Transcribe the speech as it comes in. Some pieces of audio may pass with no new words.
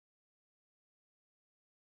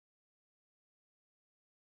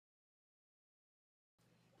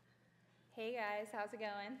Hey guys, how's it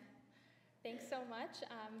going? Thanks so much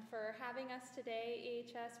for having us today,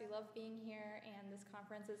 AHS. We love being here, and this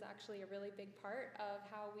conference is actually a really big part of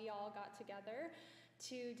how we all got together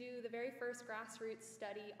to do the very first Grassroots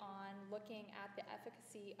study on looking at the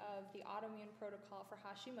efficacy of the autoimmune protocol for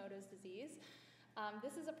Hashimoto's disease.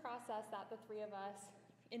 This is a process that the three of us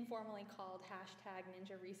informally called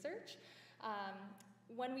 #NinjaResearch.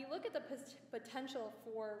 When we look at the potential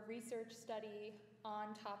for research study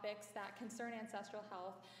on topics that concern ancestral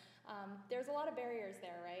health, there's a lot of barriers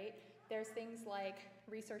there, right? There's things like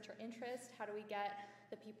researcher interest. How do we get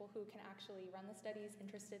the people who can actually run the studies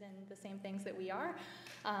interested in the same things that we are?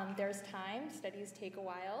 There's time. Studies take a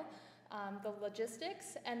while. The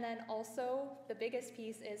logistics, and then also the biggest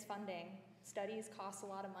piece is funding. Studies cost a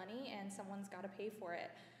lot of money, and someone's got to pay for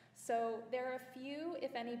it. So there are a few,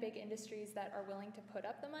 if any, big industries that are willing to put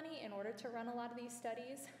up the money in order to run a lot of these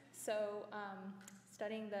studies. So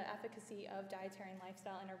studying the efficacy of dietary and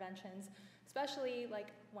lifestyle interventions, especially like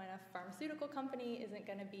when a pharmaceutical company isn't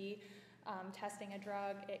going to be testing a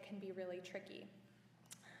drug, it can be really tricky.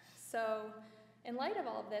 So in light of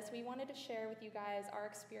all of this, we wanted to share with you guys our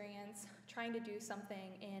experience trying to do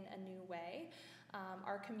something in a new way.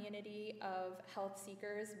 Our community of health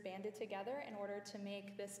seekers banded together in order to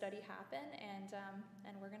make this study happen,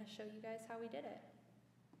 and we're going to show you guys how we did it.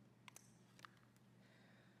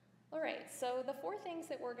 All right, so the four things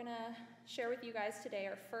that we're going to share with you guys today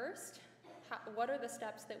are first, what are the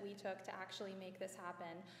steps that we took to actually make this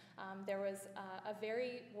happen? There was a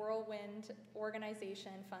very whirlwind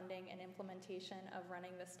organization, funding, and implementation of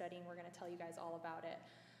running this study, and we're going to tell you guys all about it.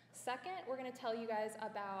 Second, we're going to tell you guys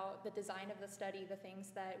about the design of the study, the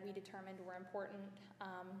things that we determined were important,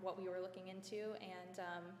 what we were looking into, and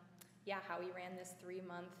how we ran this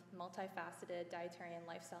 3-month multifaceted dietary and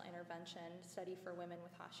lifestyle intervention study for women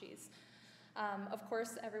with Hashis. Of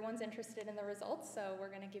course, everyone's interested in the results, so we're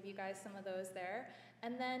going to give you guys some of those there.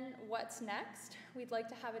 And then what's next? We'd like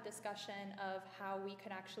to have a discussion of how we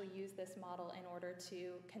could actually use this model in order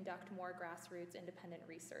to conduct more grassroots independent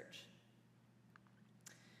research.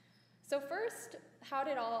 So first, how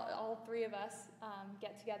did all three of us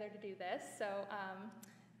get together to do this? So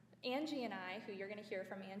Angie and I, who you're going to hear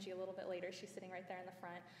from Angie a little bit later, she's sitting right there in the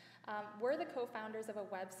front, we're the co-founders of a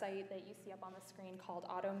website that you see up on the screen called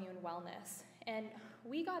Autoimmune Wellness. And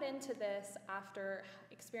we got into this after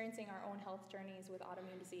experiencing our own health journeys with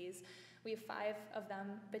autoimmune disease. We have 5 of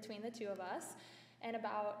them between the two of us. And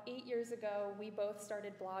about 8 years ago, we both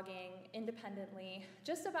started blogging independently,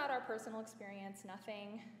 just about our personal experience,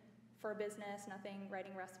 nothing for business, nothing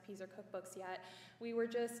writing recipes or cookbooks yet. We were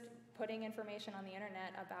just putting information on the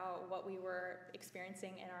internet about what we were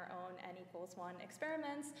experiencing in our own N=1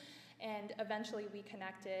 experiments, and eventually we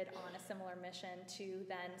connected on a similar mission to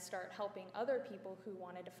then start helping other people who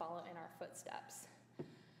wanted to follow in our footsteps.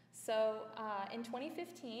 So in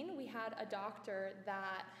 2015, we had a doctor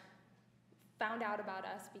that found out about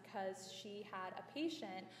us because she had a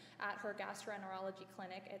patient at her gastroenterology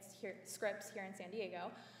clinic, it's Scripps here in San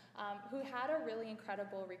Diego, who had a really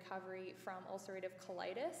incredible recovery from ulcerative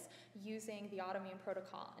colitis using the autoimmune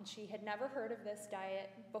protocol. And she had never heard of this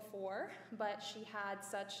diet before, but she had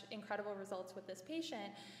such incredible results with this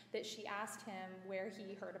patient that she asked him where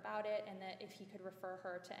he heard about it and that if he could refer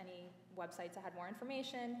her to any websites that had more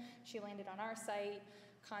information. She landed on our site,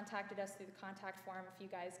 contacted us through the contact form. If you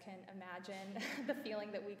guys can imagine the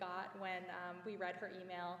feeling that we got when we read her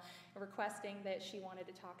email requesting that she wanted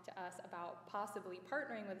to talk to us about possibly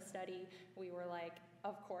partnering with a study, we were like,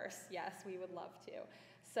 of course, yes, we would love to.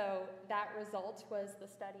 So that result was the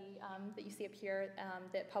study that you see up here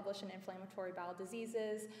that published in Inflammatory Bowel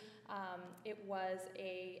Diseases. It was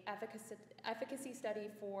a efficacy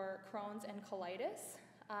study for Crohn's and colitis.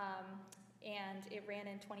 And it ran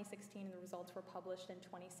in 2016, and the results were published in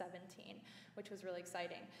 2017, which was really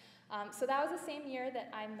exciting. So that was the same year that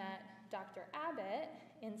I met Dr. Abbott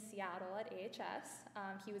in Seattle at AHS.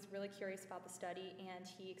 He was really curious about the study, and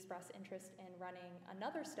he expressed interest in running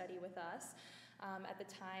another study with us. At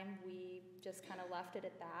the time, we just kind of left it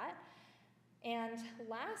at that. And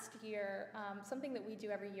last year, something that we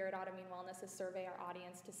do every year at Autoimmune Wellness is survey our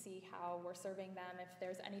audience to see how we're serving them, if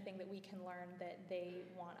there's anything that we can learn that they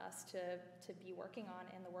want us to be working on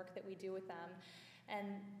in the work that we do with them.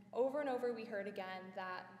 And over we heard again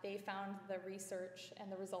that they found the research and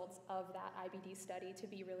the results of that IBD study to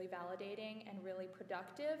be really validating and really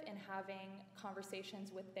productive in having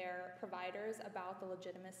conversations with their providers about the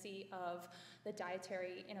legitimacy of the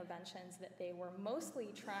dietary interventions that they were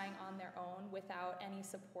mostly trying on their own without any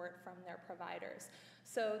support from their providers.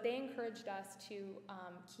 So they encouraged us to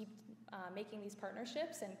keep making these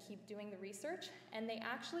partnerships and keep doing the research. And they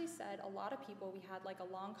actually said a lot of people, we had like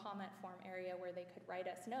a long comment form area where they could write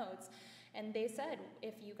us notes. And they said,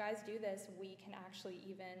 if you guys do this, we can actually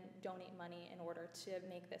even donate money in order to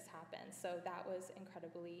make this happen. So that was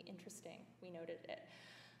incredibly interesting. We noted it.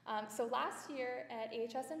 So last year at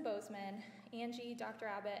AHS in Bozeman, Angie, Dr.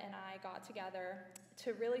 Abbott, and I got together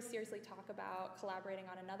to really seriously talk about collaborating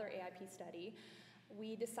on another AIP study.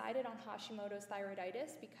 We decided on Hashimoto's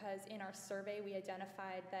thyroiditis because in our survey we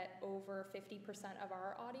identified that over 50% of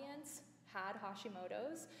our audience had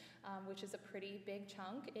Hashimoto's, which is a pretty big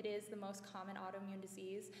chunk. It is the most common autoimmune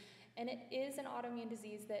disease, and it is an autoimmune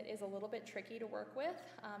disease that is a little bit tricky to work with.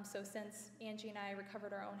 So since Angie and I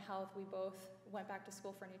recovered our own health, we both went back to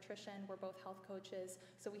school for nutrition. We're both health coaches,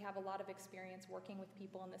 so we have a lot of experience working with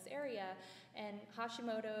people in this area. And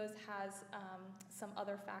Hashimoto's has some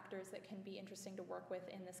other factors that can be interesting to work with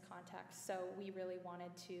in this context. So we really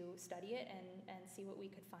wanted to study it and see what we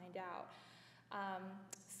could find out.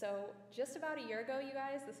 So just about a year ago, you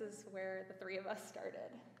guys, this is where the three of us started.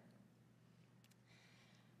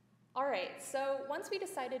 All right, so once we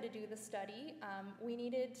decided to do the study, we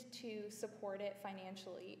needed to support it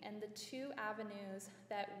financially. And the two avenues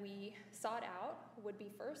that we sought out would be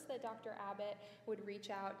first that Dr. Abbott would reach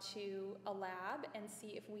out to a lab and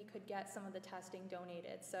see if we could get some of the testing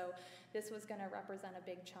donated. So this was going to represent a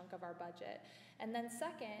big chunk of our budget. And then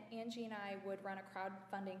second, Angie and I would run a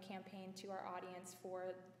crowdfunding campaign to our audience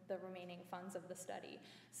for the remaining funds of the study.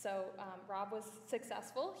 So Rob was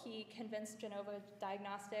successful. He convinced Genova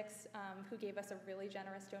Diagnostics, who gave us a really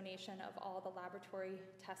generous donation of all the laboratory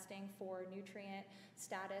testing for nutrient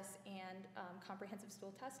status and comprehensive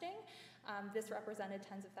stool testing. This represented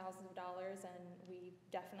tens of thousands of dollars, and we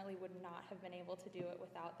definitely would not have been able to do it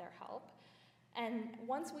without their help. And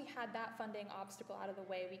once we had that funding obstacle out of the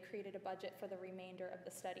way, we created a budget for the remainder of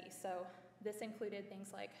the study. So this included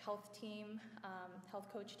things like health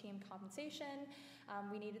coach team compensation.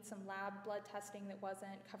 We needed some lab blood testing that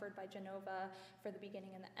wasn't covered by Genova for the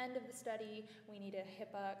beginning and the end of the study. We needed a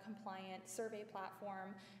HIPAA-compliant survey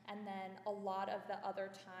platform. And then a lot of the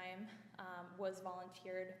other time was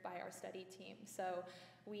volunteered by our study team. So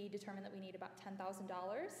we determined that we need about $10,000.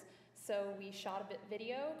 So we shot a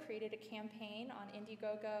video, created a campaign on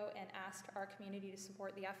Indiegogo, and asked our community to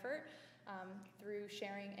support the effort through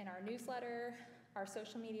sharing in our newsletter, our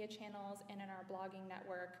social media channels, and in our blogging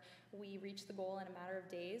network. We reached the goal in a matter of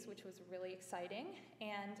days, which was really exciting,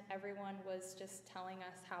 and everyone was just telling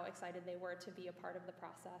us how excited they were to be a part of the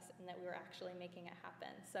process and that we were actually making it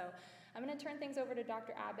happen. So I'm going to turn things over to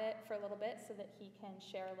Dr. Abbott for a little bit so that he can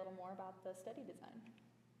share a little more about the study design.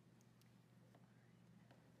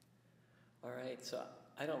 All right, so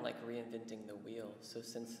I don't like reinventing the wheel. So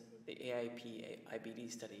since the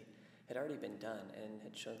AIP-IBD study had already been done and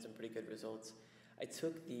had shown some pretty good results, I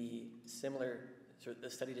took the the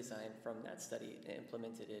study design from that study and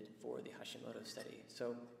implemented it for the Hashimoto study.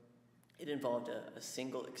 So it involved a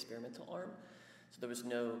single experimental arm, so there was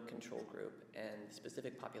no control group, and the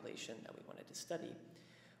specific population that we wanted to study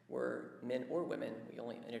were men or women. We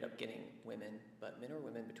only ended up getting women, but men or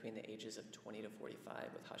women between the ages of 20 to 45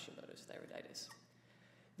 with Hashimoto's thyroiditis.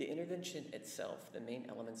 The intervention itself, the main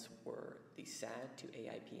elements were the SAD to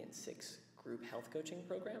AIP and 6 group health coaching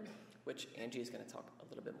program, which Angie is going to talk a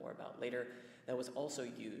little bit more about later, that was also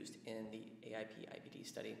used in the AIP-IBD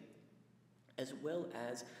study, as well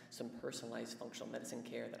as some personalized functional medicine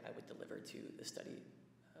care that I would deliver to the study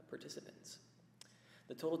participants.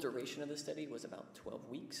 The total duration of the study was about 12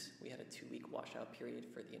 weeks. We had a 2-week washout period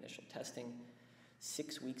for the initial testing,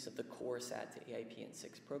 6 weeks of the core SAD to AIP and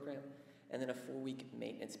 6 program, and then a 4-week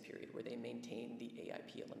maintenance period where they maintained the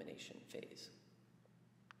AIP elimination phase.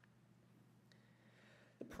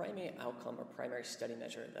 The primary outcome or primary study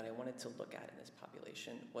measure that I wanted to look at in this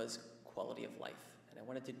population was quality of life. And I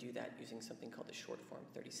wanted to do that using something called the short form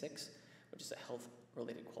 36, which is a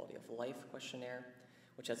health-related quality of life questionnaire,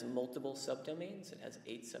 which has multiple subdomains. It has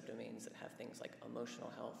 8 subdomains that have things like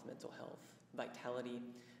emotional health, mental health, vitality,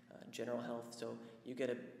 general health. So you get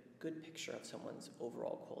a good picture of someone's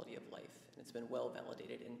overall quality of life. And it's been well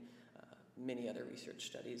validated in many other research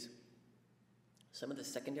studies. Some of the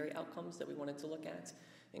secondary outcomes that we wanted to look at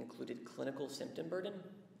included clinical symptom burden.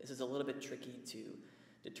 This is a little bit tricky to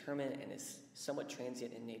determine and is somewhat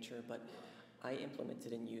transient in nature, but I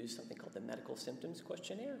implemented and used something called the Medical Symptoms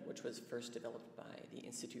Questionnaire, which was first developed by the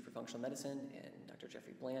Institute for Functional Medicine and Dr.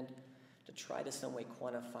 Jeffrey Bland to try to some way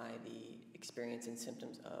quantify the experience and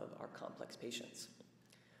symptoms of our complex patients.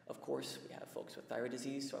 Of course, we have folks with thyroid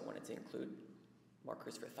disease, so I wanted to include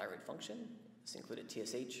markers for thyroid function, This included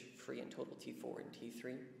TSH, free and total T4 and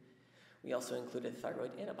T3. We also included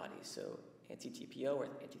thyroid antibodies, so anti-TPO or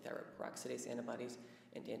antithyroid peroxidase antibodies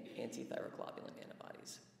and antithyroglobulin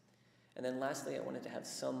antibodies. And then lastly, I wanted to have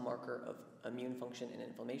some marker of immune function and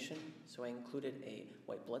inflammation, so I included a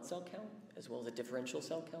white blood cell count as well as a differential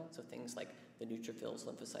cell count, so things like the neutrophils,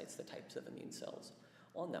 lymphocytes, the types of immune cells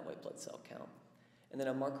on that white blood cell count. And then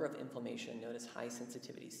a marker of inflammation known as high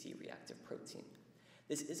sensitivity C-reactive protein.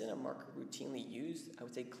 This isn't a marker routinely used, I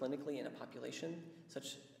would say, clinically in a population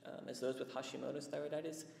such as those with Hashimoto's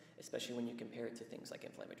thyroiditis, especially when you compare it to things like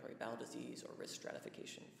inflammatory bowel disease or risk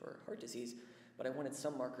stratification for heart disease, but I wanted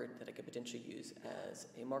some marker that I could potentially use as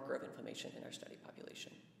a marker of inflammation in our study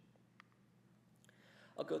population.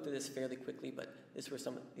 I'll go through this fairly quickly, but these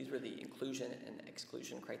were the inclusion and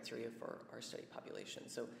exclusion criteria for our study population.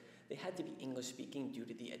 So they had to be English speaking due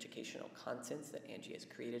to the educational contents that Angie has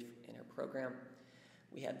created in her program.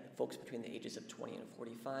 We had folks between the ages of 20 and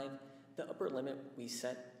 45. The upper limit we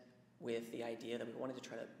set with the idea that we wanted to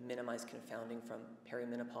try to minimize confounding from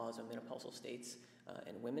perimenopause or menopausal states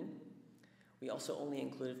in women. We also only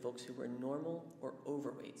included folks who were normal or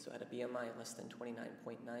overweight, so had a BMI less than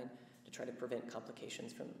 29.9 to try to prevent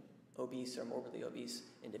complications from obese or morbidly obese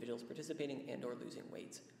individuals participating and or losing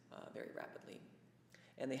weight very rapidly.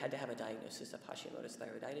 And they had to have a diagnosis of Hashimoto's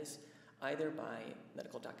thyroiditis, either by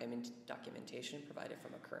medical documentation provided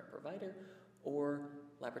from a current provider or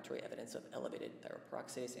laboratory evidence of elevated thyroid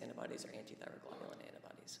peroxidase antibodies or antithyroglobulin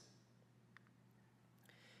antibodies.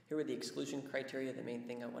 Here are the exclusion criteria. The main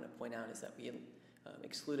thing I want to point out is that we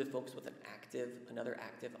excluded folks with another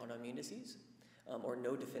active autoimmune disease or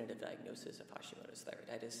no definitive diagnosis of Hashimoto's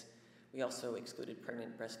thyroiditis. We also excluded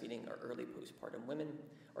pregnant, breastfeeding, or early postpartum women,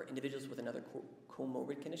 or individuals with another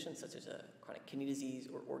comorbid condition such as a chronic kidney disease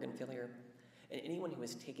or organ failure, and anyone who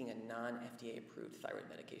was taking a non-FDA approved thyroid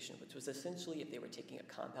medication, which was essentially if they were taking a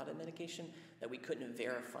compounded medication that we couldn't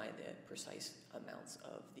verify the precise amounts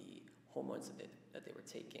of the hormones that they were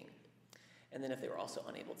taking. And then if they were also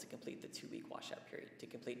unable to complete the 2-week washout period, to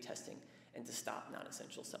complete testing, and to stop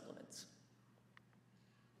non-essential supplements.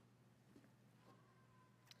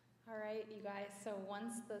 All right, you guys, so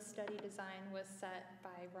once the study design was set by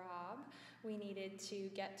Rob, we needed to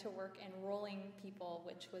get to work enrolling people,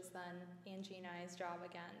 which was then Angie and I's job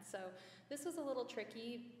again. So this was a little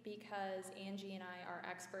tricky because Angie and I are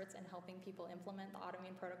experts in helping people implement the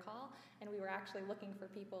autoimmune protocol, and we were actually looking for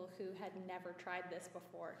people who had never tried this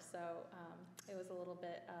before. So it was a little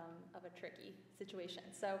bit of a tricky situation.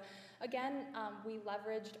 So again, we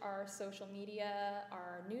leveraged our social media,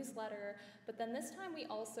 our newsletter, but then this time we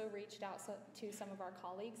also reached out to some of our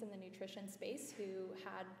colleagues in the nutrition space who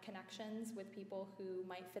had connections with people who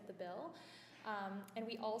might fit the bill. And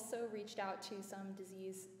we also reached out to some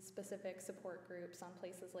disease-specific support groups on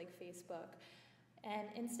places like Facebook. And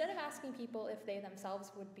instead of asking people if they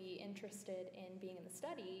themselves would be interested in being in the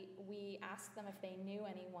study, we asked them if they knew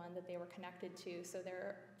anyone that they were connected to. So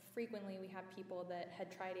frequently we have people that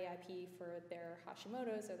had tried AIP for their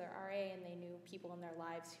Hashimoto's or their RA, and they knew people in their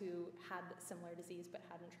lives who had similar disease but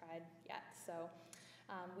hadn't tried yet. So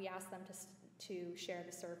we asked them to share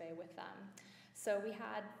the survey with them. So we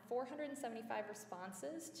had 475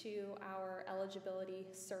 responses to our eligibility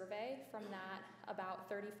survey. From that, about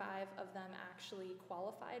 35 of them actually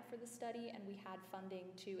qualified for the study, and we had funding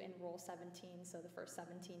to enroll 17. So the first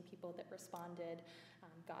 17 people that responded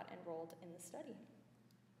got enrolled in the study.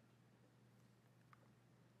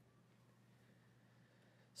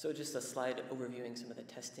 So just a slide overviewing some of the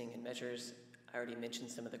testing and measures. I already mentioned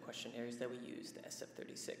some of the questionnaires that we used, the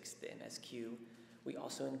SF36, the MSQ. We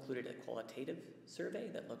also included a qualitative survey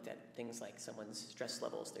that looked at things like someone's stress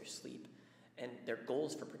levels, their sleep, and their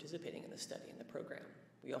goals for participating in the study and the program.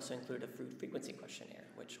 We also included a food frequency questionnaire,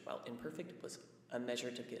 which, while imperfect, was a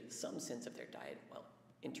measure to get some sense of their diet while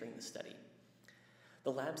entering the study.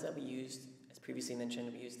 The labs that we used, as previously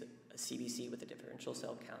mentioned, we used a CBC with the differential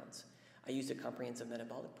cell counts. I used a comprehensive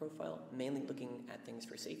metabolic profile, mainly looking at things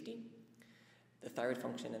for safety, the thyroid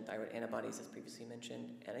function and thyroid antibodies, as previously mentioned,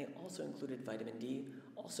 and I also included vitamin D,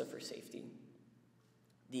 also for safety.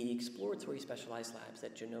 The exploratory specialized labs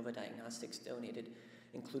that Genova Diagnostics donated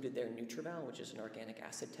included their NutriVal, which is an organic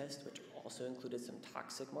acid test, which also included some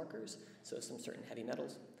toxic markers, so some certain heavy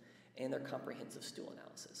metals, and their comprehensive stool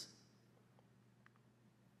analysis.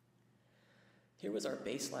 Here was our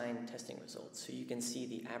baseline testing results. So you can see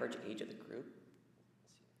the average age of the group.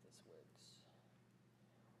 Let's see if this works.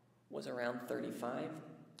 Was around 35.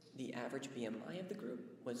 The average BMI of the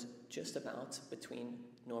group was just about between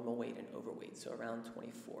normal weight and overweight, so around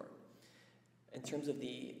 24. In terms of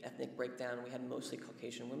the ethnic breakdown, we had mostly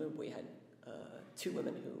Caucasian women. We had 2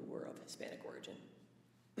 women who were of Hispanic origin.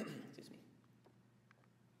 Excuse me.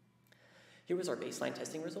 Here was our baseline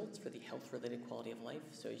testing results for the health-related quality of life.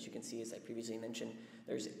 So as you can see, as I previously mentioned,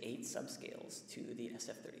 there's 8 subscales to the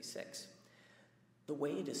SF-36. The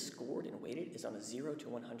way it is scored and weighted is on a 0 to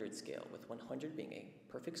 100 scale, with 100 being a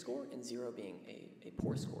perfect score and 0 being a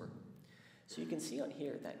poor score. So you can see on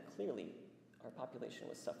here that clearly our population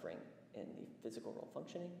was suffering in the physical role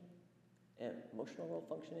functioning, emotional role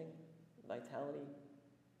functioning, vitality,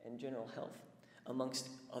 and general health, amongst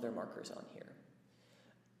other markers on here.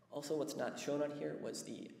 Also, what's not shown on here was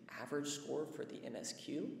the average score for the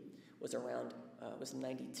MSQ was around was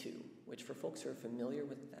 92, which for folks who are familiar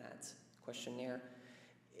with that questionnaire,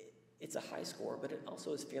 it's a high score, but it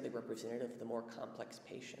also is fairly representative of the more complex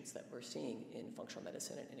patients that we're seeing in functional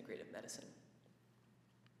medicine and integrative medicine.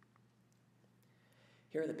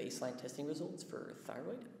 Here are the baseline testing results for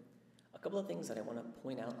thyroid. A couple of things that I want to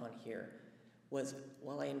point out on here was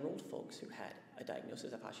while I enrolled folks who had a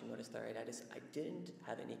diagnosis of Hashimoto's thyroiditis, I didn't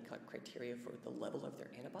have any criteria for the level of their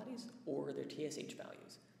antibodies or their TSH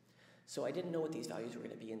values. So I didn't know what these values were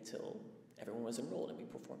going to be until everyone was enrolled and we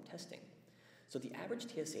performed testing. So the average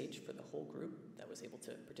TSH for the whole group that was able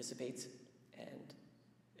to participate and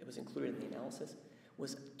it was included in the analysis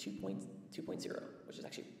was 2.0, which is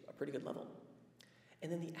actually a pretty good level.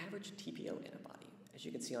 And then the average TPO antibody, as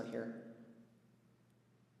you can see on here,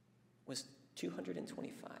 was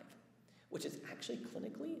 225, which is actually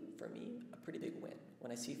clinically, for me, a pretty big win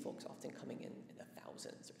when I see folks often coming in the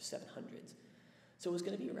thousands or 700s. So it was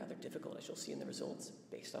going to be rather difficult, as you'll see in the results,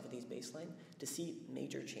 based off of these baseline, to see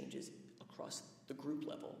major changes across the group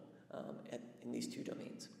level in these 2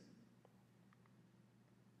 domains.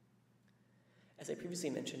 As I previously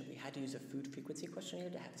mentioned, we had to use a food frequency questionnaire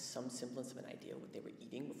to have some semblance of an idea what they were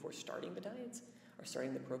eating before starting the diets or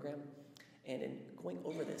starting the program. And in going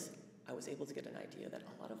over this, I was able to get an idea that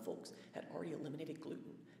a lot of folks had already eliminated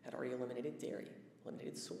gluten, had already eliminated dairy,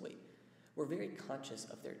 eliminated soy, were very conscious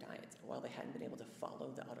of their diets. And while they hadn't been able to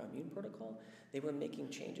follow the autoimmune protocol, they were making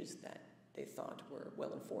changes that they thought were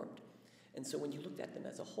well informed. And so when you looked at them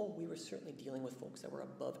as a whole, we were certainly dealing with folks that were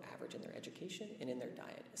above average in their education and in their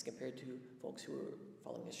diet as compared to folks who were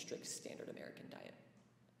following a strict standard American diet.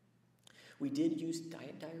 We did use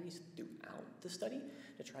diet diaries throughout the study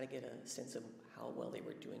to try to get a sense of how well they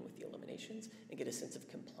were doing with the eliminations and get a sense of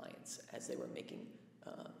compliance as they were making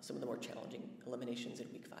some of the more challenging eliminations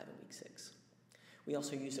in week 5 and week 6. We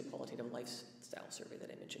also used a qualitative lifestyle survey that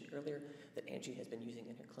I mentioned earlier that Angie has been using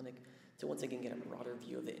in her clinic to once again get a broader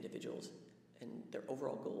view of the individuals and their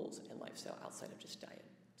overall goals and lifestyle outside of just diet.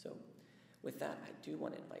 So with that, I do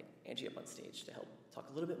want to invite Angie up on stage to help talk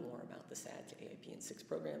a little bit more about the SAD to AIP and 6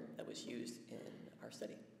 program that was used in our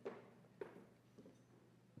study.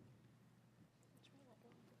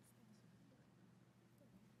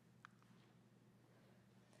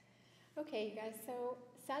 Okay, you guys, so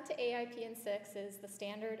SAD to AIP and 6 is the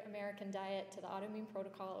standard American diet to the autoimmune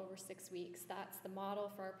protocol over 6 weeks. That's the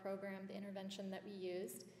model for our program, the intervention that we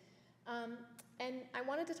used. And I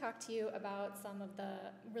wanted to talk to you about some of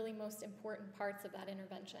the really most important parts of that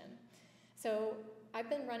intervention. So I've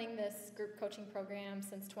been running this group coaching program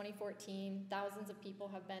since 2014. Thousands of people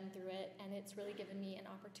have been through it, and it's really given me an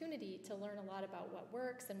opportunity to learn a lot about what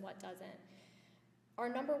works and what doesn't. Our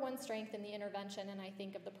number one strength in the intervention, and I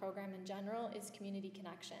think of the program in general, is community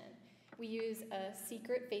connection. We use a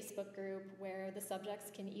secret Facebook group where the subjects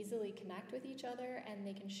can easily connect with each other and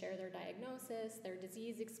they can share their diagnosis, their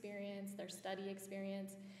disease experience, their study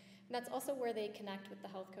experience. And that's also where they connect with the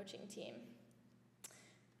health coaching team.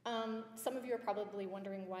 Some of you are probably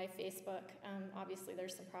wondering why Facebook. Obviously,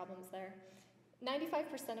 there's some problems there.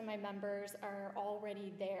 95% of my members are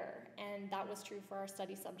already there, and that was true for our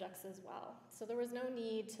study subjects as well. So there was no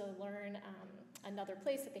need to learn another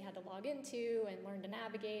place that they had to log into and learn to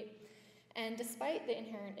navigate. And despite the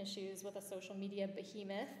inherent issues with a social media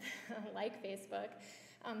behemoth like Facebook,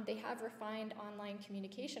 they have refined online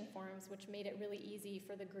communication forums, which made it really easy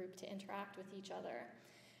for the group to interact with each other.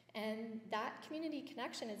 And that community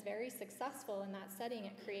connection is very successful in that setting.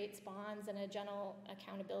 It creates bonds and a general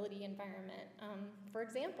accountability environment. For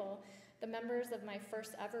example, the members of my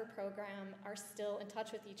first ever program are still in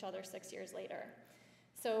touch with each other 6 years later.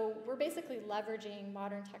 So we're basically leveraging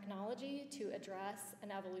modern technology to address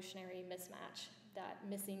an evolutionary mismatch, that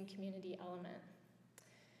missing community element.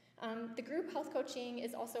 The group health coaching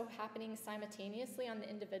is also happening simultaneously on the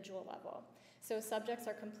individual level. So subjects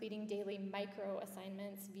are completing daily micro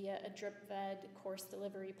assignments via a drip-fed course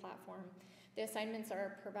delivery platform. The assignments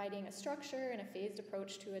are providing a structure and a phased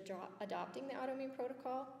approach to adopting the autoimmune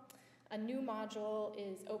protocol. A new module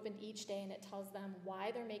is opened each day, and it tells them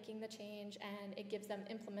why they're making the change, and it gives them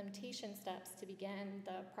implementation steps to begin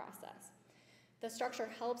the process. The structure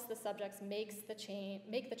helps the subjects make the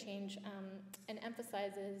change and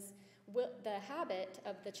emphasizes the habit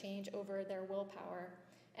of the change over their willpower.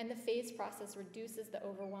 And the phase process reduces the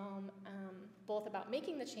overwhelm, both about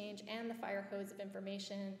making the change and the fire hose of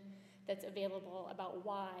information that's available about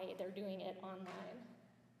why they're doing it online.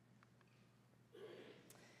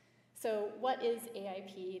 So what is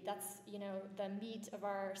AIP? That's, the meat of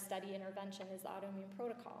our study intervention is the autoimmune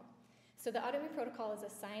protocol. So the autoimmune protocol is a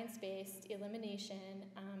science-based elimination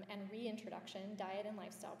and reintroduction diet and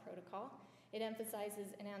lifestyle protocol. It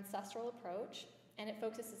emphasizes an ancestral approach, and it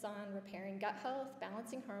focuses on repairing gut health,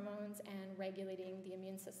 balancing hormones, and regulating the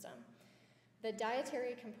immune system. The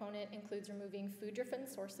dietary component includes removing food-driven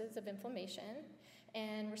sources of inflammation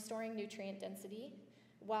and restoring nutrient density,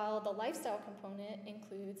 while the lifestyle component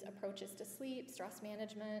includes approaches to sleep, stress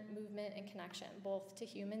management, movement, and connection, both to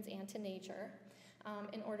humans and to nature,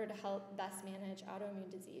 in order to help best manage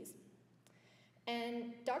autoimmune disease.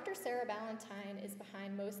 And Dr. Sarah Ballantyne is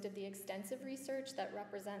behind most of the extensive research that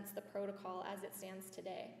represents the protocol as it stands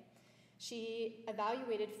today. She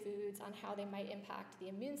evaluated foods on how they might impact the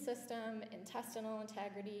immune system, intestinal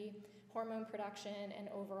integrity, hormone production, and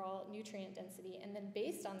overall nutrient density. And then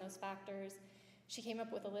based on those factors, she came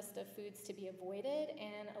up with a list of foods to be avoided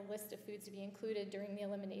and a list of foods to be included during the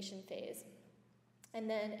elimination phase. And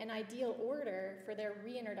then an ideal order for their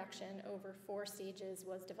reintroduction over 4 stages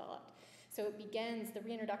was developed. So the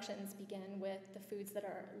reintroductions begin with the foods that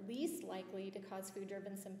are least likely to cause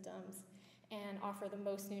food-driven symptoms and offer the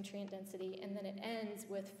most nutrient density, and then it ends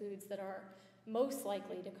with foods that are most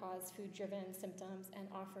likely to cause food-driven symptoms and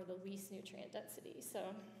offer the least nutrient density. So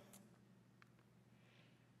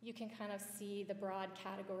you can kind of see the broad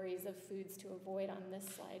categories of foods to avoid on this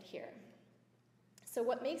slide here. So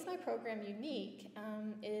what makes my program unique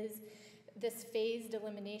is this phased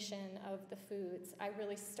elimination of the foods. I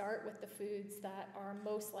really start with the foods that are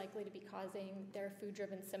most likely to be causing their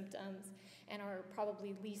food-driven symptoms and are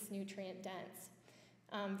probably least nutrient dense,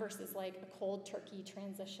 versus like a cold turkey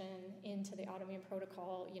transition into the autoimmune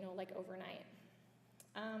protocol, like overnight.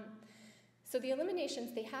 So the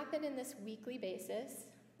eliminations, they happen in this weekly basis,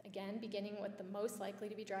 again, beginning with the most likely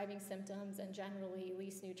to be driving symptoms and generally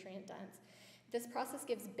least nutrient dense. This process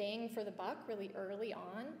gives bang for the buck really early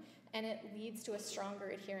on, and it leads to a stronger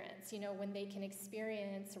adherence. When they can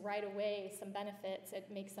experience right away some benefits, it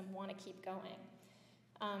makes them want to keep going.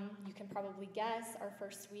 You can probably guess our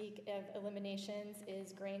first week of eliminations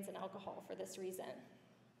is grains and alcohol for this reason.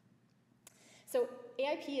 So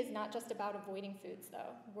AIP is not just about avoiding foods,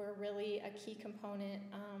 though. We're really a key component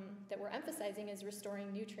that we're emphasizing is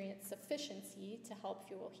restoring nutrient sufficiency to help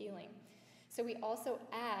fuel healing. So we also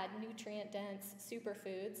add nutrient-dense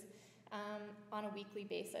superfoods on a weekly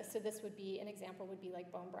basis. So this would be, an example would be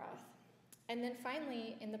like bone broth. And then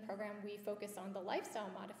finally, in the program, we focus on the lifestyle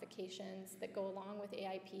modifications that go along with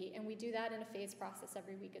AIP, and we do that in a phase process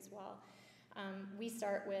every week as well. We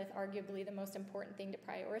start with arguably the most important thing to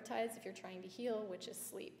prioritize if you're trying to heal, which is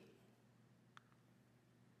sleep.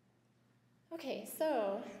 Okay,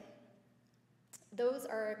 so those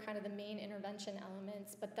are kind of the main intervention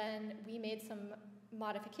elements, but then we made some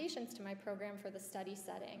modifications to my program for the study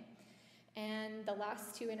setting. And the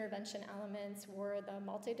last 2 intervention elements were the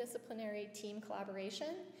multidisciplinary team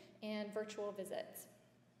collaboration and virtual visits.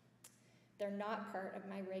 They're not part of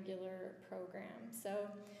my regular program. So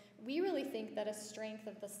we really think that a strength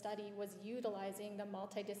of the study was utilizing the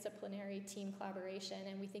multidisciplinary team collaboration,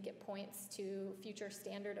 and we think it points to future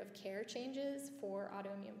standard of care changes for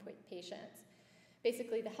autoimmune patients.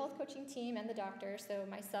 Basically, the health coaching team and the doctor, so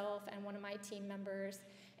myself and one of my team members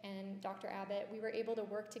and Dr. Abbott, we were able to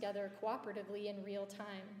work together cooperatively in real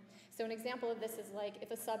time. So an example of this is like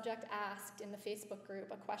if a subject asked in the Facebook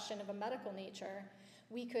group a question of a medical nature,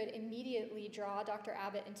 we could immediately draw Dr.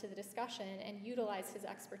 Abbott into the discussion and utilize his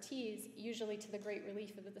expertise, usually to the great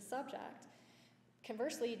relief of the subject.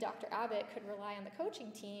 Conversely, Dr. Abbott could rely on the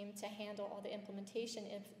coaching team to handle all the implementation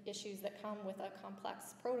issues that come with a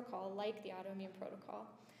complex protocol like the autoimmune protocol.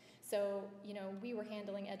 So, we were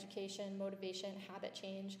handling education, motivation, habit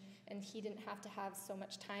change, and he didn't have to have so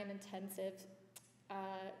much time-intensive,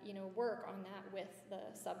 work on that with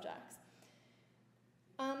the subjects.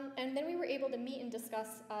 And then we were able to meet and discuss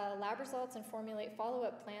lab results and formulate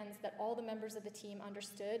follow-up plans that all the members of the team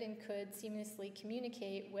understood and could seamlessly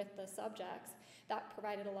communicate with the subjects. That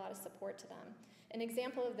provided a lot of support to them. An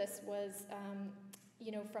example of this was,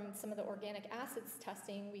 from some of the organic acids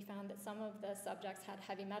testing, we found that some of the subjects had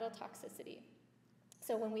heavy metal toxicity.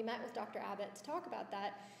 So when we met with Dr. Abbott to talk about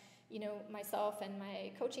that, myself and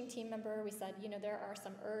my coaching team member, we said, there are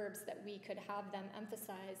some herbs that we could have them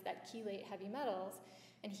emphasize that chelate heavy metals.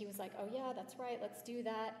 And he was like, oh yeah, that's right, let's do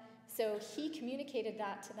that. So he communicated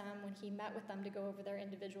that to them when he met with them to go over their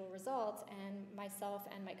individual results, and myself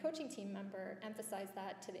and my coaching team member emphasized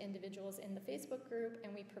that to the individuals in the Facebook group,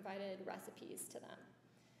 and we provided recipes to them.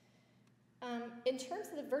 In terms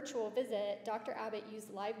of the virtual visit, Dr. Abbott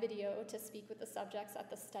used live video to speak with the subjects at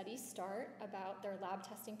the study start about their lab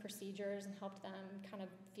testing procedures and helped them kind of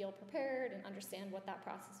feel prepared and understand what that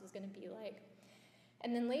process was going to be like.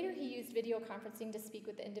 And then later he used video conferencing to speak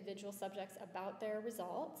with the individual subjects about their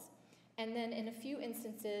results. And then in a few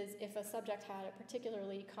instances, if a subject had a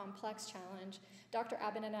particularly complex challenge, Dr.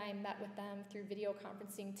 Abbott and I met with them through video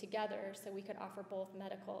conferencing together so we could offer both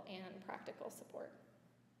medical and practical support.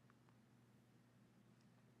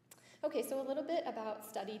 Okay, so a little bit about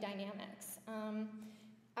study dynamics.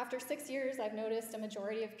 After 6 years, I've noticed a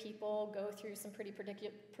majority of people go through some pretty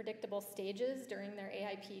predictable stages during their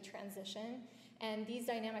AIP transition, and these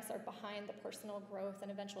dynamics are behind the personal growth and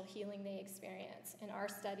eventual healing they experience. In our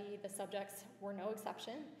study, the subjects were no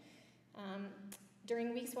exception.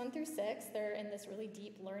 During weeks 1 through 6, they're in this really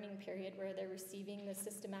deep learning period where they're receiving the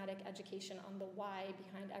systematic education on the why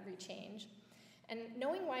behind every change. And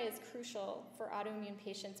knowing why is crucial for autoimmune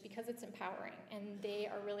patients because it's empowering, and they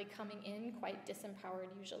are really coming in quite disempowered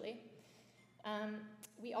usually.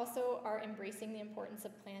 We also are embracing the importance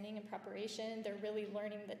of planning and preparation. They're really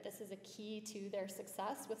learning that this is a key to their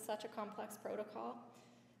success with such a complex protocol.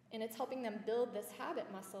 And it's helping them build this habit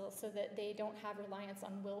muscle so that they don't have reliance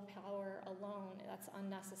on willpower alone. That's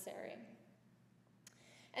unnecessary.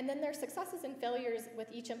 And then their successes and failures with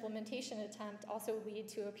each implementation attempt also lead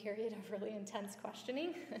to a period of really intense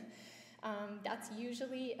questioning. That's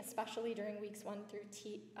usually, especially during weeks 1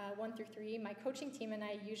 through 3, my coaching team and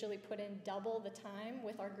I usually put in double the time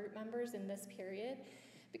with our group members in this period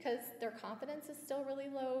because their confidence is still really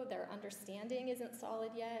low, their understanding isn't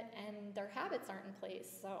solid yet, and their habits aren't in place,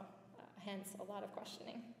 so hence a lot of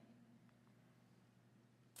questioning.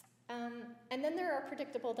 And then there are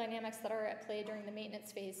predictable dynamics that are at play during the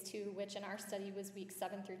maintenance phase too, which in our study was weeks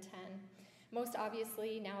 7 through 10. Most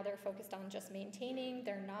obviously, now they're focused on just maintaining.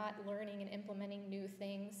 They're not learning and implementing new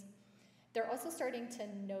things. They're also starting to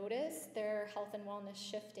notice their health and wellness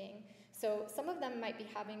shifting. So some of them might be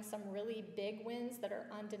having some really big wins that are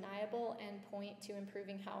undeniable and point to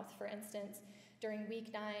improving health. For instance, during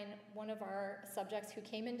week 9, one of our subjects who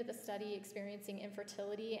came into the study experiencing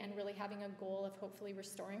infertility and really having a goal of hopefully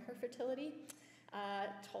restoring her fertility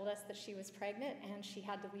told us that she was pregnant and she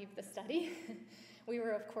had to leave the study. We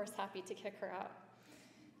were, of course, happy to kick her out.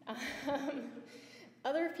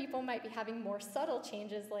 Other people might be having more subtle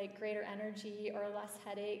changes like greater energy or less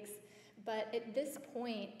headaches, but at this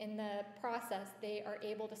point in the process, they are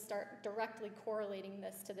able to start directly correlating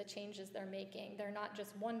this to the changes they're making. They're not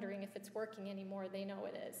just wondering if it's working anymore, they know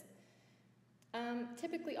it is.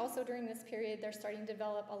 Typically also during this period, they're starting to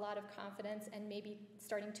develop a lot of confidence and maybe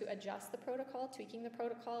starting to adjust the protocol, tweaking the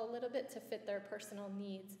protocol a little bit to fit their personal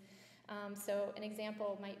needs. So an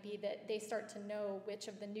example might be that they start to know which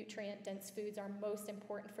of the nutrient-dense foods are most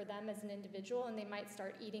important for them as an individual, and they might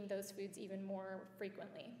start eating those foods even more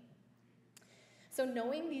frequently. So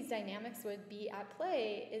knowing these dynamics would be at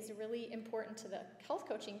play is really important to the health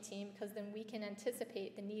coaching team because then we can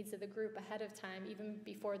anticipate the needs of the group ahead of time, even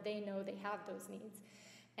before they know they have those needs.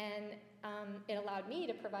 And it allowed me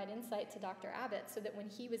to provide insight to Dr. Abbott so that when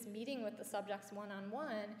he was meeting with the subjects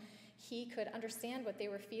one-on-one, he could understand what they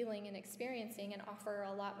were feeling and experiencing and offer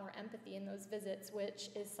a lot more empathy in those visits, which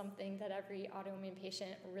is something that every autoimmune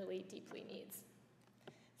patient really deeply needs.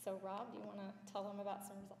 So Rob, do you want to tell them about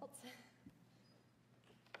some results?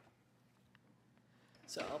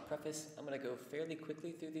 So I'll preface, I'm going to go fairly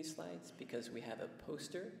quickly through these slides because we have a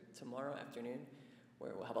poster tomorrow afternoon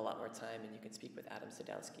where we'll have a lot more time and you can speak with Adam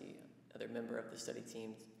Sadowski, another member of the study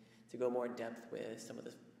team, to go more in depth with some of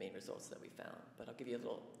the main results that we found. But I'll give you a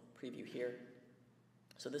little preview here.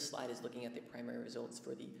 So this slide is looking at the primary results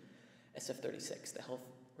for the SF36, the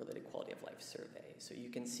Health-Related Quality of Life Survey. So you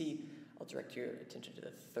can see, I'll direct your attention to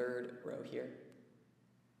the third row here.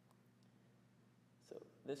 So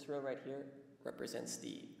this row right here represents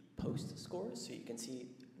the post scores, so you can see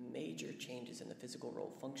major changes in the physical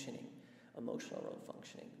role functioning, emotional role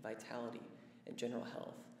functioning, vitality, and general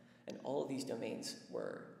health. And all of these domains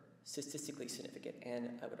were statistically significant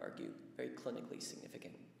and, I would argue, very clinically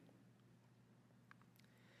significant.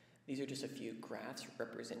 These are just a few graphs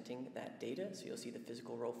representing that data. So you'll see the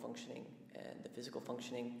physical role functioning and the physical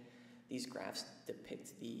functioning. These graphs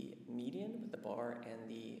depict the median with the bar and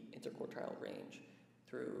the interquartile range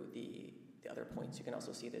through the other points. You can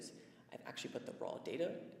also see this. I've actually put the raw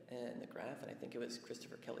data in the graph, and I think it was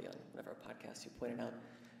Christopher Kelly on one of our podcasts who pointed out,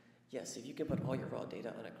 yes, if you can put all your raw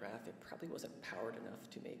data on a graph, it probably wasn't powered enough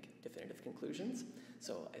to make definitive conclusions.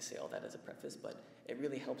 So I say all that as a preface, but it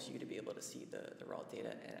really helps you to be able to see the raw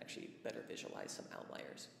data and actually better visualize some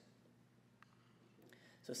outliers.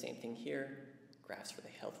 So same thing here, graphs for the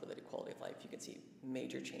health-related quality of life. You can see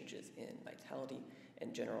major changes in vitality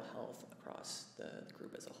and general health across the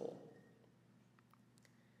group as a whole.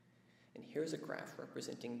 And here's a graph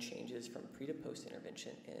representing changes from pre to post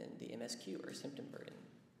intervention in the MSQ, or symptom burden.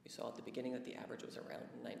 We saw at the beginning that the average was around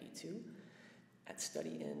 92. At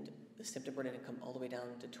study end, the symptom burden had come all the way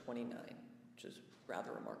down to 29, which is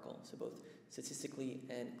rather remarkable. So both statistically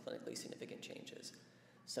and clinically significant changes.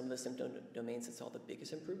 Some of the symptom domains that saw the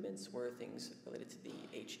biggest improvements were things related to the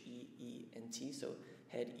HEENT, so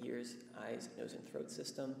head, ears, eyes, nose, and throat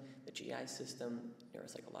system, the GI system,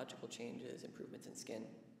 neuropsychological changes, improvements in skin.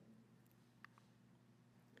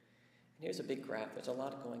 And here's a big graph. There's a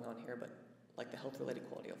lot going on here, but like the health-related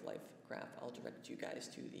quality of life graph, I'll direct you guys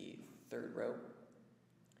to the third row,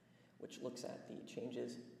 which looks at the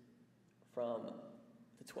changes from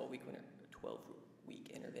the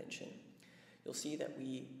 12-week intervention. You'll see that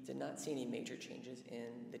we did not see any major changes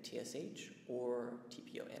in the TSH or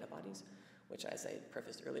TPO antibodies, which, as I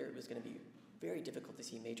prefaced earlier, it was going to be very difficult to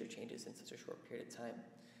see major changes in such a short period of time.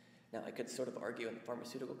 Now, I could sort of argue, and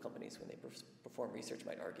pharmaceutical companies, when they perform research,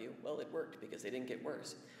 might argue, well, it worked because they didn't get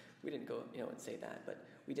worse. We didn't go, and say that, but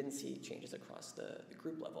we didn't see changes across the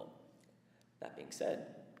group level. That being said,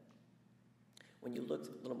 when you looked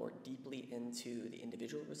a little more deeply into the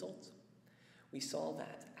individual results, we saw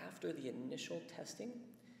that after the initial testing,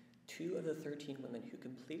 2 of the 13 women who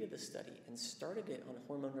completed the study and started it on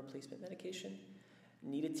hormone replacement medication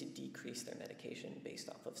needed to decrease their medication based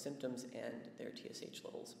off of symptoms and their TSH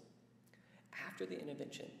levels. After the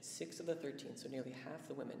intervention, 6 of the 13, so nearly half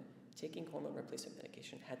the women taking hormone replacement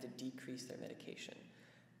medication, had to decrease their medication.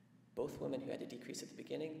 Both women who had to decrease at the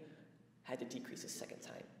beginning had to decrease a second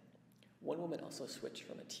time. One woman also switched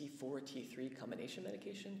from a T4, T3 combination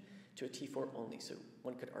medication to a T4 only, so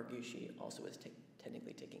one could argue she also was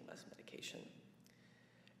technically taking less medication.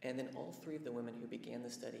 And then all 3 of the women who began the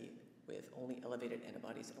study with only elevated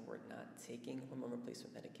antibodies and were not taking hormone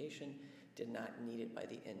replacement medication did not need it by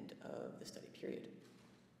the end of the study period.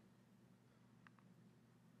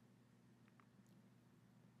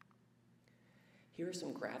 Here are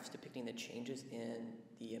some graphs depicting the changes in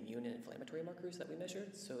the immune and inflammatory markers that we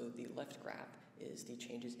measured. So the left graph is the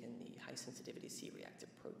changes in the high sensitivity C-reactive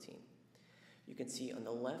protein. You can see on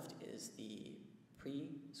the left is the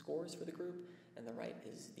pre-scores for the group, and the right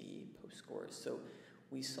is the post-scores. So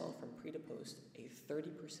we saw from pre to post a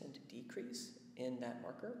 30% decrease in that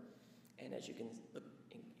marker. And as you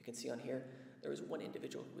can see on here, there was one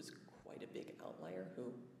individual who was quite a big outlier,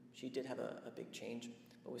 who she did have a big change,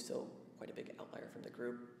 but was still quite a big outlier from the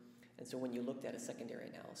group. And so when you looked at a secondary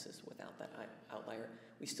analysis without that outlier,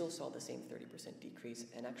 we still saw the same 30% decrease,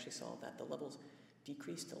 and actually saw that the levels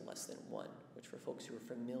decreased to less than 1, which for folks who are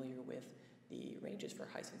familiar with the ranges for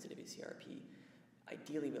high sensitivity CRP,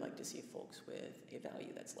 ideally we like to see folks with a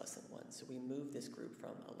value that's less than 1. So we moved this group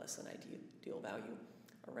from a less than ideal value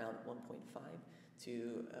around 1.5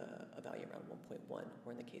 to a value around 1.1,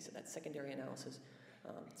 or in the case of that secondary analysis,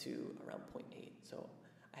 to around 0.8. So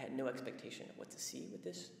I had no expectation of what to see with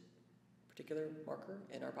this particular marker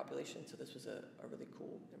in our population, so this was a really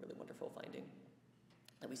cool and really wonderful finding.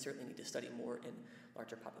 And we certainly need to study more in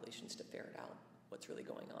larger populations to ferret out what's really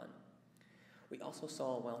going on. We also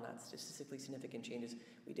saw, while not statistically significant changes,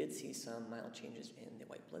 we did see some mild changes in the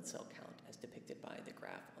white blood cell count as depicted by the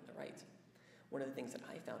graph on the right. One of the things that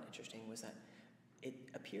I found interesting was that it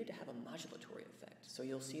appeared to have a modulatory effect. So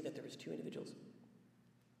you'll see that there was 2 individuals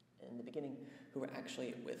in the beginning who were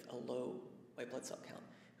actually with a low white blood cell count,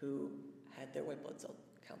 who had their white blood cell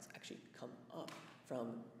counts actually come up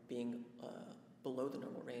from being below the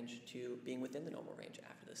normal range to being within the normal range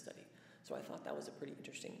after the study. So I thought that was a pretty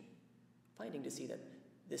interesting finding to see that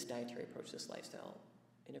this dietary approach, this lifestyle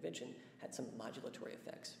intervention, had some modulatory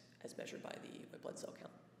effects as measured by the white blood cell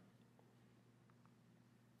count.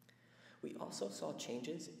 We also saw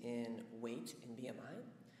changes in weight and BMI.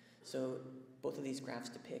 So both of these graphs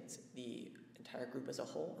depict the entire group as a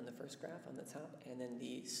whole on the first graph on the top, and then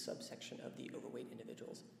the subsection of the overweight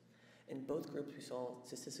individuals. In both groups, we saw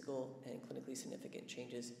statistical and clinically significant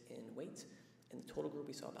changes in weight. In the total group,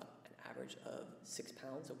 we saw about an average of 6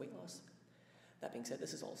 pounds of weight loss. That being said,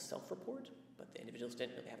 this is all self-report, but the individuals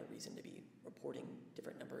didn't really have a reason to be reporting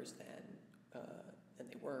different numbers than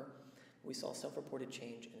they were. We saw self-reported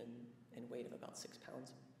change in weight of about 6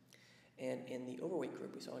 pounds. And in the overweight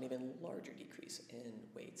group, we saw an even larger decrease in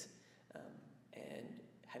weight, and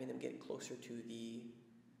having them get closer to the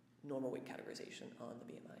normal weight categorization on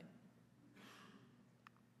the BMI.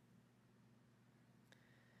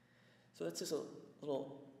 So that's just a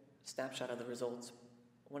little snapshot of the results.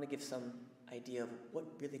 I want to give some idea of what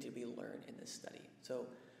really did we learn in this study. So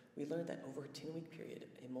we learned that over a 10-week period,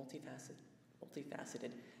 a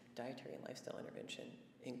multifaceted dietary and lifestyle intervention,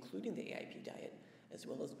 including the AIP diet, as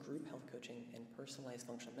well as group health coaching and personalized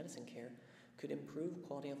functional medicine care, could improve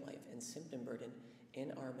quality of life and symptom burden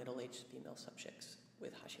in our middle-aged female subjects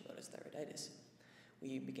with Hashimoto's thyroiditis.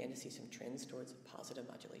 We began to see some trends towards positive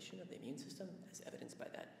modulation of the immune system, as evidenced by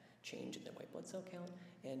that change in the white blood cell count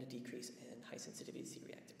and a decrease in high-sensitivity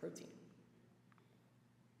C-reactive protein.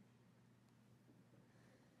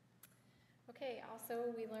 Okay,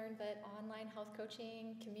 also we learned that online health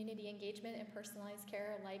coaching, community engagement, and personalized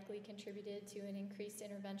care likely contributed to an increased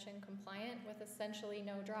intervention compliant with essentially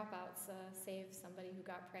no dropouts, save somebody who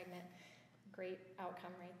got pregnant. Great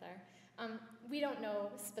outcome right there. We don't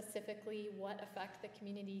know specifically what effect the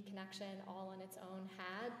community connection all on its own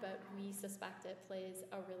had, but we suspect it plays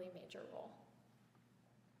a really major role.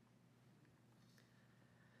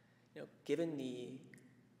 Given the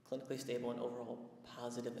clinically stable and overall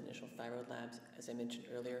positive initial thyroid labs, as I mentioned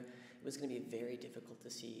earlier, it was going to be very difficult to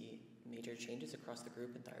see major changes across the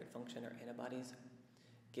group in thyroid function or antibodies,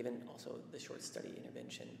 given also the short study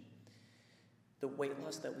intervention. The weight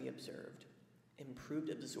loss that we observed, improved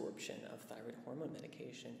absorption of thyroid hormone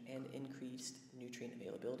medication, and increased nutrient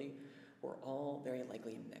availability were all very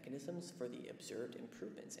likely mechanisms for the observed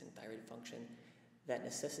improvements in thyroid function that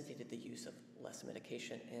necessitated the use of less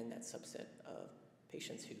medication in that subset of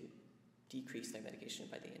patients who decreased their medication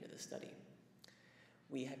by the end of the study.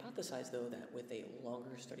 We hypothesized, though, that with a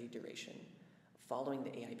longer study duration, following the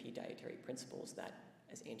AIP dietary principles that,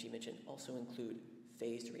 as Angie mentioned, also include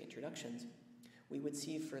phased reintroductions, we would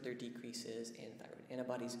see further decreases in thyroid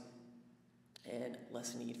antibodies and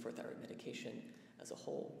less need for thyroid medication as a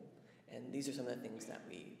whole. And these are some of the things that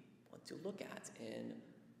we want to look at in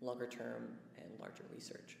longer term and larger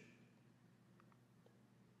research.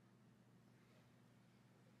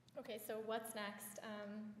 Okay, so what's next?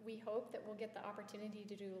 We hope that we'll get the opportunity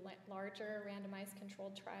to do larger randomized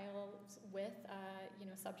controlled trials with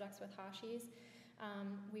subjects with Hashis.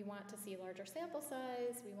 We want to see larger sample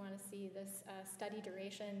size. We want to see this study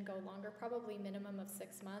duration go longer, probably minimum of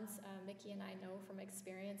 6 months. Mickey and I know from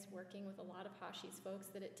experience working with a lot of Hashis folks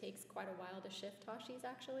that it takes quite a while to shift Hashis,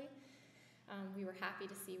 actually. We were happy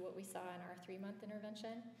to see what we saw in our 3-month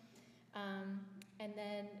intervention. And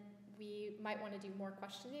then we might want to do more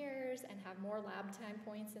questionnaires and have more lab time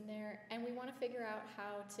points in there. And we want to figure out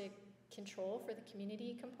how to control for the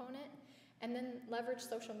community component, and then leverage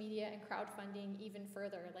social media and crowdfunding even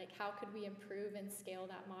further. Like, how could we improve and scale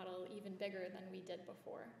that model even bigger than we did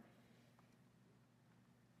before?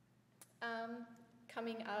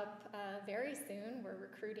 Coming up very soon, we're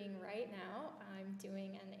recruiting right now. I'm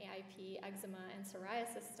doing an AIP eczema and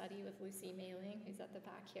psoriasis study with Lucy Mailing, who's at the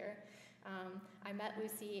back here. I met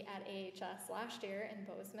Lucy at AHS last year in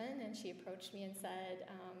Bozeman, and she approached me and said,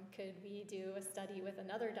 could we do a study with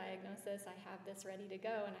another diagnosis? I have this ready to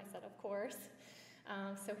go. And I said, of course.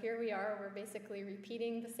 So here we are. We're basically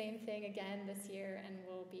repeating the same thing again this year, and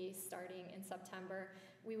we'll be starting in September.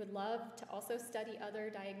 We would love to also study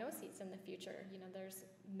other diagnoses in the future. There's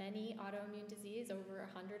many autoimmune disease, over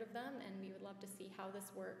 100 of them, and we would love to see how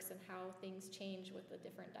this works and how things change with the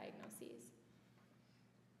different diagnoses.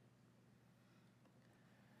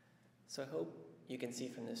 So I hope you can see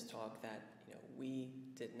from this talk that we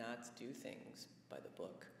did not do things by the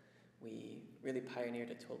book. We really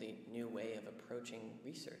pioneered a totally new way of approaching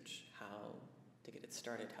research, how to get it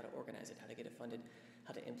started, how to organize it, how to get it funded,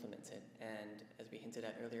 how to implement it. And as we hinted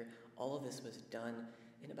at earlier, all of this was done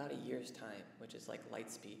in about a year's time, which is like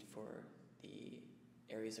light speed for the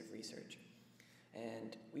areas of research.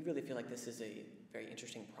 And we really feel like this is a very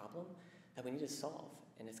interesting problem that we need to solve.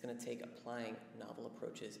 And it's going to take applying novel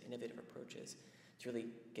approaches, innovative approaches, to really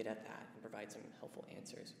get at that and provide some helpful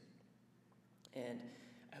answers. And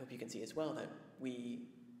I hope you can see as well that we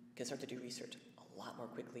can start to do research a lot more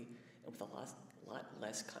quickly and with a lot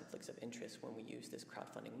less conflicts of interest when we use this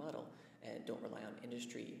crowdfunding model and don't rely on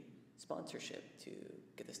industry sponsorship to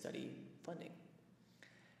get the study funding.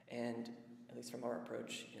 And at least from our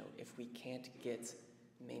approach, if we can't get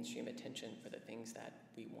mainstream attention for the things that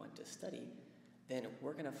we want to study, then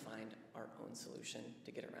we're going to find our own solution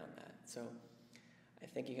to get around that. So I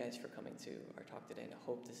thank you guys for coming to our talk today, and I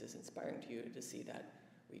hope this is inspiring to you to see that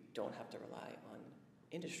we don't have to rely on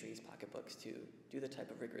industry's pocketbooks to do the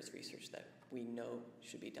type of rigorous research that we know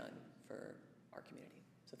should be done for our community.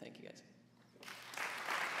 So thank you guys.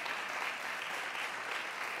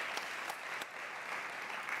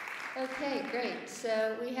 Okay, great.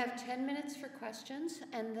 So we have 10 minutes for questions,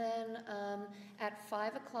 and then at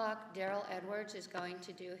 5 o'clock, Daryl Edwards is going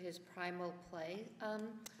to do his Primal Play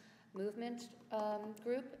movement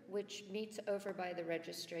group, which meets over by the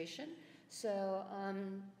registration. So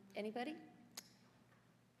anybody?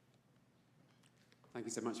 Thank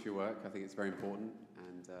you so much for your work. I think it's very important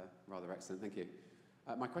and rather excellent. Thank you.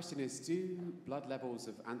 My question is, do blood levels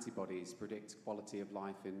of antibodies predict quality of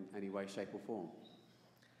life in any way, shape, or form?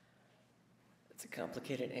 It's a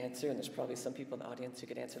complicated answer, and there's probably some people in the audience who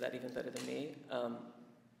could answer that even better than me.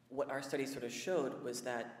 What our study sort of showed was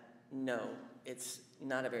that no, it's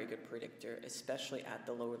not a very good predictor, especially at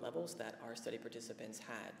the lower levels that our study participants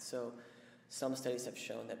had. So some studies have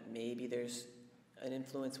shown that maybe there's an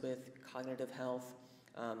influence with cognitive health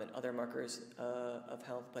and other markers of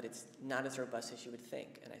health, but it's not as robust as you would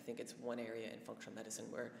think. And I think it's one area in functional medicine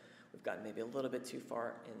where we've gotten maybe a little bit too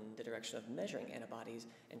far in the direction of measuring antibodies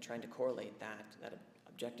and trying to correlate that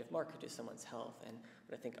objective marker to someone's health. And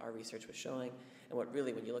what I think our research was showing, and what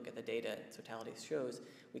really, when you look at the data in totality, shows,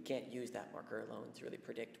 we can't use that marker alone to really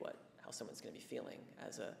predict how someone's going to be feeling.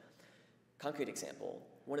 As a concrete example,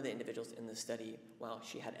 one of the individuals in the study, while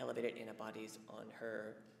she had elevated antibodies on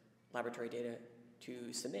her laboratory data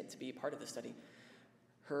to submit to be part of the study,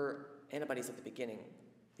 her antibodies at the beginning,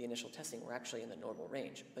 the initial testing, were actually in the normal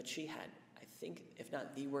range, but she had, I think, if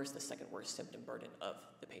not the worst, the second worst symptom burden of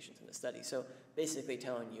the patients in the study. So basically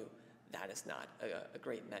telling you that is not a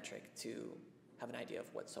great metric to have an idea of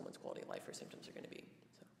what someone's quality of life or symptoms are going to be.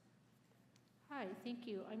 So. Hi, thank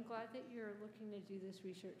you. I'm glad that you're looking to do this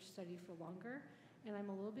research study for longer, and I'm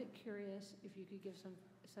a little bit curious if you could give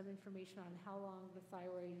some information on how long the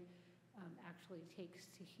thyroid actually takes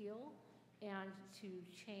to heal and to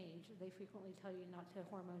change. They frequently tell you not to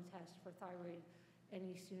hormone test for thyroid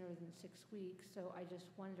any sooner than 6 weeks, so I just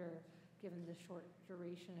wonder, given the short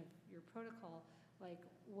duration of your protocol, like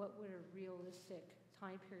what would a realistic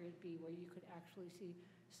time period be where you could actually see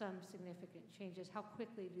some significant changes? How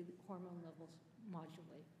quickly do the hormone levels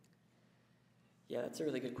modulate? Yeah, that's a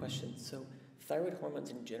really good question. So thyroid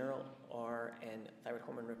hormones in general and thyroid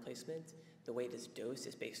hormone replacement, the way it is dosed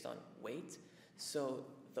is based on weight. So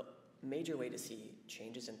the major way to see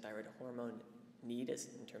changes in thyroid hormone need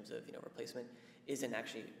in terms of replacement is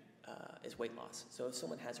weight loss. So if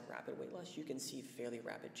someone has rapid weight loss, you can see fairly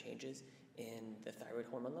rapid changes in the thyroid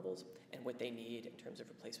hormone levels and what they need in terms of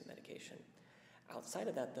replacement medication. Outside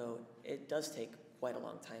of that, though, it does take quite a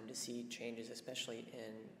long time to see changes, especially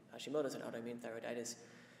in Hashimoto's and autoimmune thyroiditis,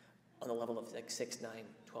 on the level of like 6, 9,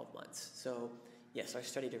 12 months. So yes, our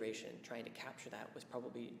study duration, trying to capture that, was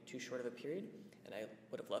probably too short of a period, and I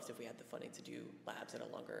would have loved if we had the funding to do labs at a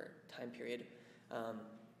longer time period.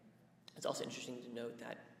 It's also interesting to note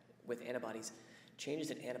that with antibodies,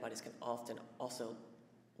 changes in antibodies can often also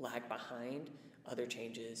lag behind other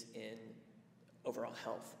changes in overall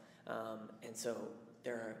health. And so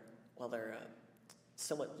while they're a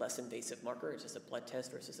somewhat less invasive marker, it's just a blood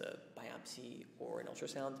test versus a biopsy or an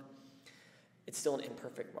ultrasound, it's still an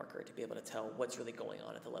imperfect marker to be able to tell what's really going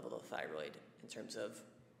on at the level of the thyroid in terms of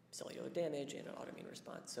cellular damage and an autoimmune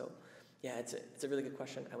response. So yeah, it's a really good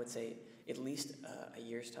question. I would say at least a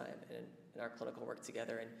year's time in our clinical work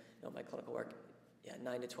together, and my clinical work,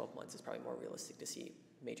 9 to 12 months is probably more realistic to see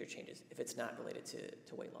major changes if it's not related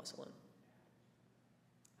to weight loss alone.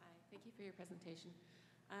 Hi, thank you for your presentation.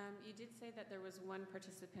 You did say that there was one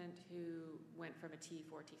participant who went from a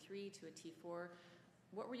T4, T3 to a T4.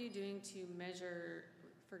 What were you doing to measure,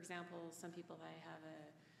 for example, some people have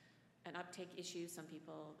an uptake issue, some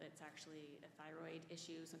people it's actually a thyroid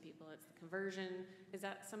issue, some people it's the conversion. Is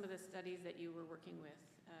that some of the studies that you were working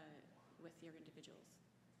with your individuals?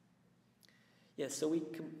 Yes, so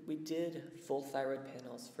we did full thyroid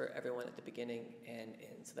panels for everyone at the beginning, and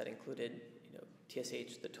so that included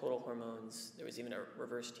TSH, the total hormones. There was even a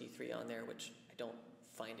reverse T3 on there, which I don't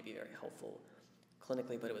find to be very helpful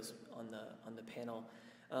clinically, but it was on the panel.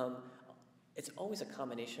 It's always a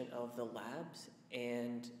combination of the labs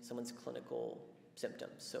and someone's clinical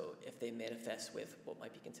symptoms. So if they manifest with what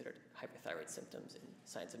might be considered hyperthyroid symptoms and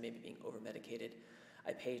signs of maybe being over-medicated,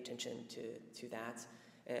 I pay attention to that.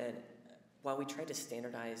 And while we tried to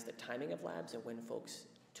standardize the timing of labs and when folks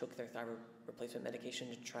took their thyroid replacement medication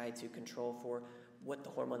to try to control for what the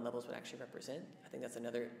hormone levels would actually represent, I think that's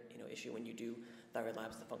another issue when you do thyroid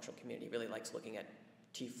labs. The functional community really likes looking at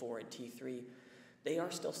T4 and T3. They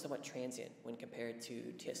are still somewhat transient when compared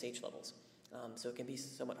to TSH levels. So it can be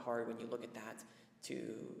somewhat hard when you look at that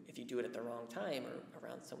if you do it at the wrong time or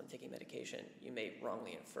around someone taking medication, you may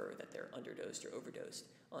wrongly infer that they're underdosed or overdosed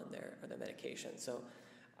on their medication. So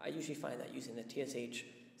I usually find that using the TSH,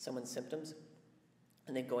 someone's symptoms,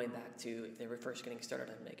 and then going back to if they were first getting started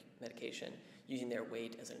on medication, using their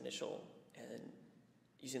weight as an initial, and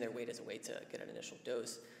using their weight as a way to get an initial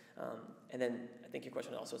dose. And then I think your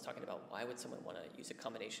question also was talking about why would someone want to use a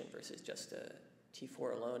combination versus just a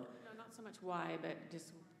T4 alone? No, not so much why, but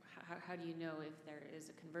just how do you know if there is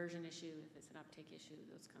a conversion issue, if it's an uptake issue,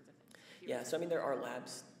 those kinds of things? Yeah, so I mean, there are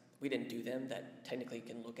labs, we didn't do them, that technically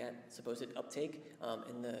can look at supposed uptake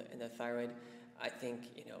in the thyroid. I think,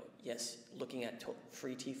 yes, looking at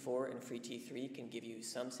free T4 and free T3 can give you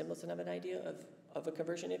some semblance of an idea of a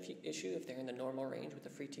conversion issue. If they're in the normal range with the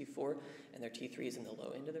free T4 and their T3 is in the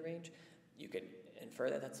low end of the range, you could infer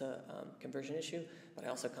that that's a conversion issue. But I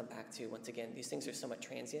also come back to, once again, these things are somewhat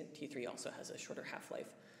transient. T3 also has a shorter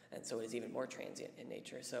half-life, and so it is even more transient in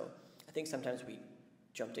nature. So I think sometimes we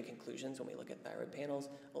jump to conclusions when we look at thyroid panels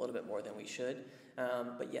a little bit more than we should.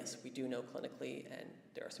 But yes, we do know clinically, and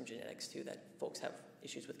there are some genetics too, that folks have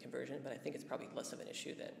issues with conversion, but I think it's probably less of an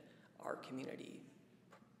issue than our community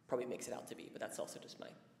probably makes it out to be, but that's also just my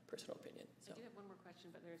personal opinion. So. I do have one more question,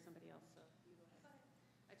 but there's somebody else, so you go ahead.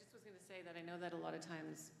 I just was going to say that I know that a lot of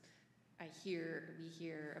times we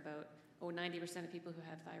hear about, 90% of people who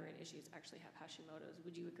have thyroid issues actually have Hashimoto's.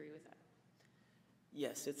 Would you agree with that?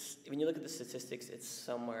 Yes, when you look at the statistics, it's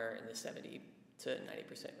somewhere in the 70 to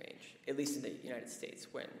 90% range, at least in the United States,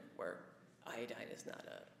 where iodine is not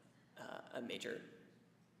a major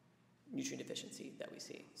nutrient deficiency that we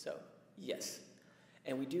see. So yes,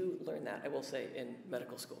 and we do learn that, I will say, in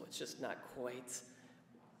medical school. It's just not quite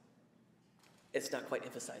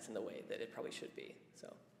emphasized in the way that it probably should be.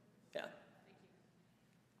 So yeah.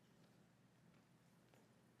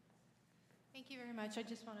 Thank you very much. I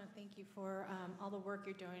just want to thank you for all the work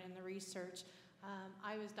you're doing and the research.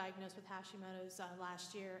 I was diagnosed with Hashimoto's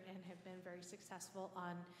last year and have been very successful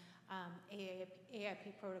on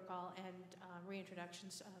AIP protocol and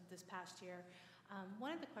reintroductions this past year.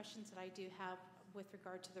 One of the questions that I do have with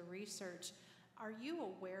regard to the research, are you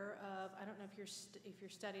aware of, I don't know if your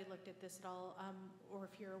study looked at this at all, or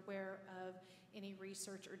if you're aware of any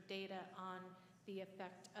research or data on the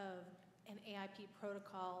effect of an AIP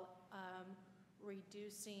protocol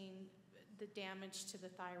reducing the damage to the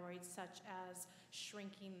thyroid, such as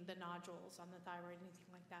shrinking the nodules on the thyroid,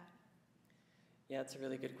 anything like that? Yeah, it's a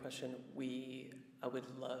really good question. I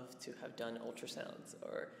would love to have done ultrasounds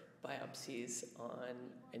or biopsies on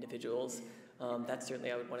individuals. That's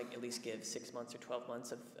certainly, I would want to at least give 6 months or 12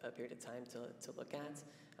 months of a period of time to look at.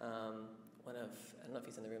 I don't know if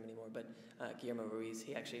he's in the room anymore, but Guillermo Ruiz,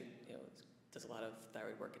 he actually does a lot of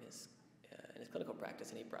thyroid work in his clinical practice,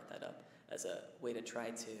 and he brought that up as a way to try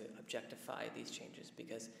to objectify these changes,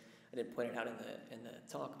 because I didn't point it out in the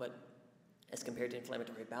talk, but as compared to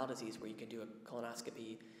inflammatory bowel disease, where you can do a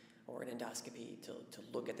colonoscopy or an endoscopy to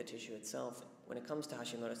look at the tissue itself, when it comes to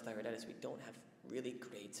Hashimoto's thyroiditis, we don't have really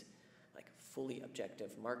great, fully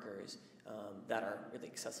objective markers that are really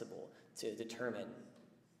accessible to determine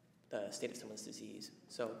the state of someone's disease.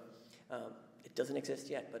 So it doesn't exist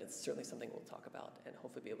yet, but it's certainly something we'll talk about and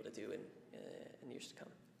hopefully be able to do in years to come.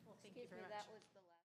 Well, thank you very much. That was the